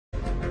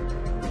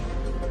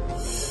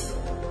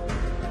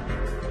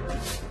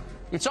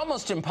It's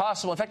almost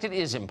impossible. In fact, it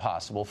is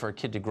impossible for a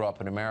kid to grow up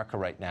in America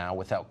right now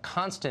without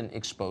constant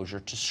exposure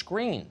to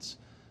screens.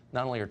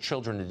 Not only are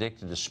children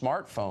addicted to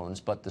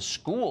smartphones, but the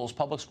schools,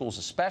 public schools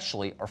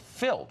especially, are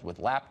filled with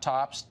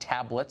laptops,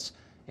 tablets,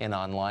 and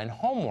online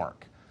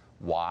homework.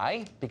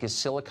 Why? Because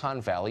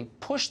Silicon Valley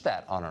pushed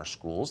that on our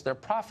schools. They're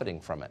profiting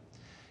from it.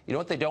 You know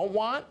what they don't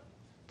want?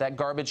 That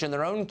garbage in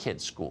their own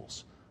kids'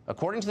 schools.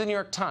 According to the New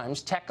York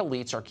Times, tech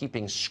elites are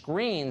keeping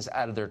screens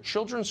out of their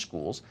children's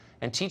schools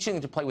and teaching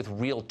them to play with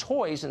real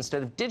toys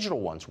instead of digital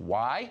ones.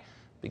 Why?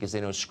 Because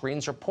they know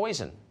screens are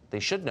poison. They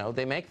should know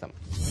they make them.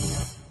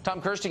 Tom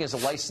Kirsting is a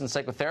licensed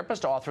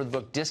psychotherapist, author of the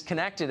book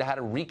Disconnected, How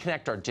to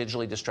Reconnect Our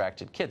Digitally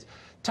Distracted Kids.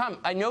 Tom,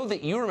 I know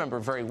that you remember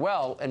very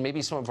well, and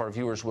maybe some of our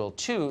viewers will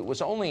too, it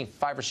was only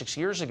 5 or 6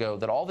 years ago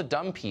that all the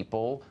dumb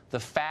people, the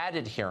fad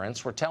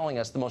adherents, were telling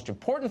us the most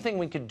important thing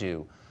we could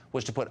do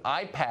was to put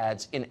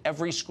iPads in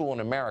every school in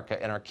America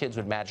and our kids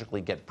would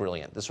magically get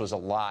brilliant. This was a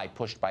lie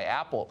pushed by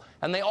Apple,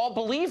 and they all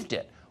believed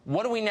it.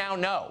 What do we now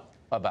know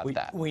about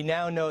that? We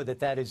now know that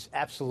that is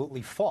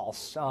absolutely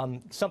false.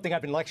 Something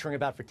I've been lecturing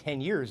about for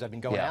 10 years. I've been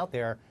going out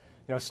there,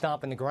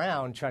 stomping the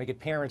ground, trying to get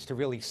parents to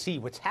really see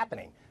what's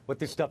happening, what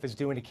this stuff is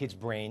doing to kids'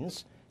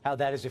 brains, how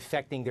that is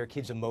affecting their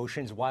kids'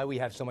 emotions, why we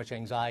have so much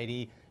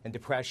anxiety and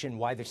depression,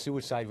 why the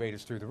suicide rate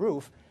is through the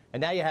roof.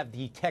 And now you have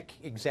the tech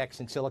execs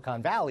in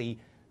Silicon Valley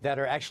that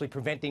are actually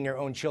preventing their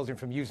own children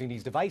from using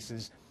these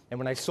devices. And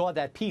when I saw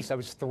that piece, I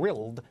was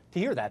thrilled to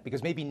hear that,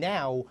 because maybe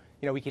now,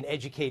 we can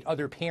educate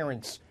other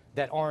parents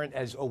that aren't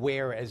as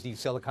aware as these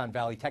Silicon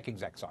Valley tech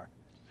execs are.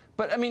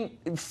 But, I mean,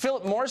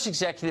 Philip Morris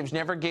executives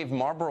never gave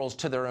Marlboros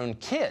to their own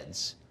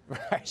kids.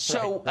 Right,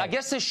 so I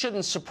guess this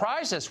shouldn't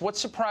surprise us. What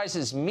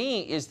surprises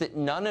me is that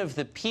none of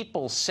the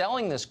people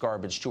selling this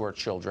garbage to our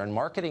children,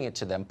 marketing it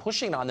to them,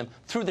 pushing on them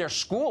through their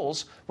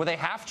schools where they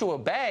have to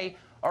obey,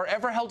 are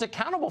ever held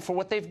accountable for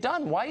what they've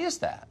done. Why is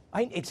that?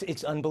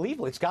 It's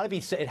unbelievable. It's got to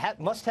be.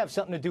 Must have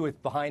something to do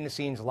with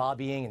behind-the-scenes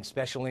lobbying and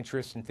special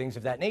interests and things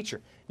of that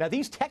nature. Now,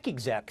 these tech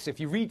execs, if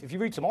you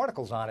read some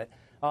articles on it,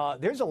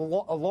 there's a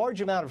large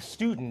amount of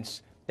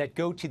students that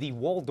go to the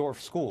Waldorf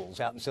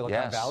schools out in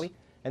Silicon Valley,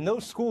 and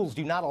those schools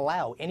do not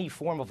allow any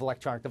form of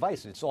electronic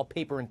devices. It's all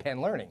paper and pen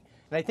learning.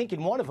 And I think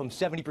in one of them,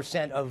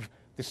 70% of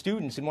the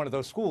students in one of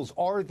those schools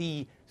are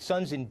the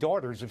sons and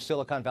daughters of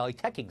Silicon Valley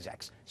tech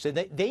execs. So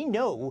they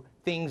know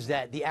things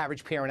that the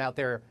average parent out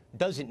there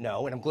doesn't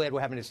know, and I'm glad we're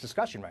having this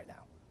discussion right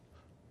now.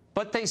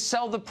 But they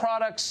sell the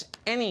products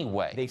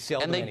anyway. They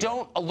sell and them they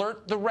don't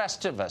alert the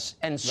rest of us.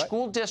 And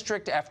school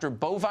district after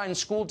bovine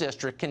school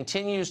district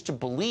continues to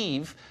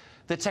believe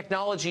that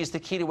technology is the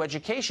key to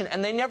education,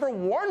 and they never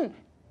warn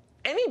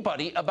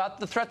anybody about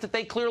the threat that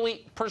they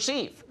clearly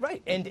perceive.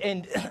 Right.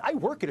 And I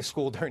work at a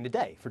school during the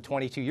day for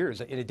 22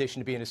 years, in addition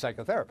to being a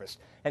psychotherapist.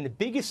 And the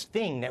biggest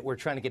thing that we're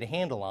trying to get a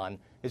handle on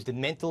is the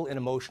mental and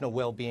emotional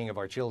well-being of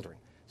our children.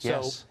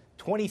 So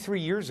 23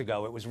 years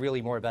ago, it was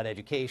really more about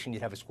education.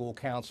 You'd have a school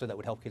counselor that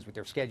would help kids with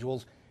their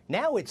schedules.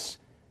 Now it's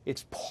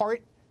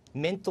part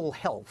mental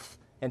health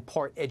and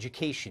part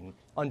education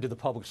under the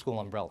public school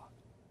umbrella.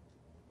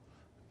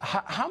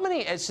 How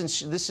many, since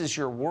this is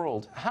your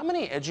world, how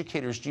many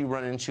educators do you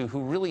run into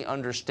who really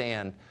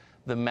understand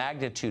the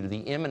magnitude, the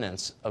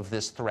imminence of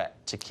this threat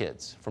to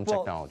kids from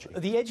technology?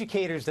 The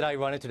educators that I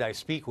run into, that I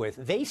speak with,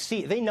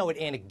 they know it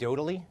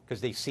anecdotally because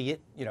they see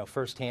it,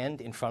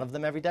 firsthand in front of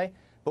them every day.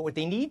 But what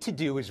they need to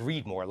do is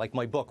read more. Like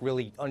my book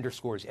really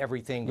underscores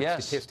everything with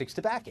statistics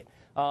to back it.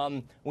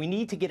 We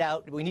need to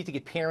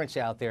get parents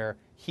out there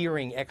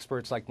hearing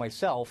experts like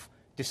myself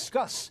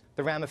discuss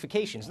the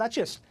ramifications, not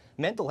just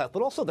mental health,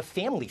 but also the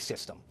family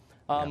system.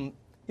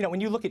 When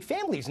you look at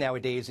families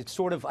nowadays, it's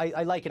sort of,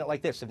 I liken it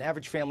like this. An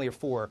average family of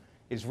 4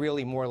 is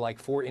really more like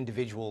 4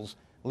 individuals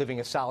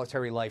living a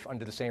solitary life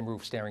under the same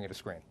roof staring at a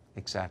screen.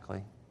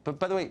 Exactly. But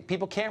by the way,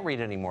 people can't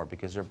read anymore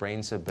because their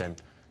brains have been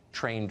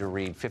trained to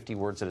read 50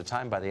 words at a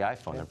time by the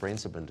iPhone. Their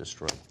brains have been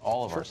destroyed.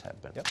 All of ours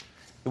have been.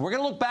 We're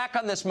going to look back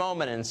on this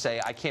moment and say,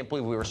 I can't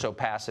believe we were so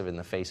passive in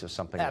the face of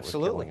something that was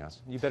killing us.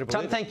 You better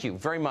believe Tom, thank you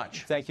very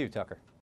much. Thank you, Tucker.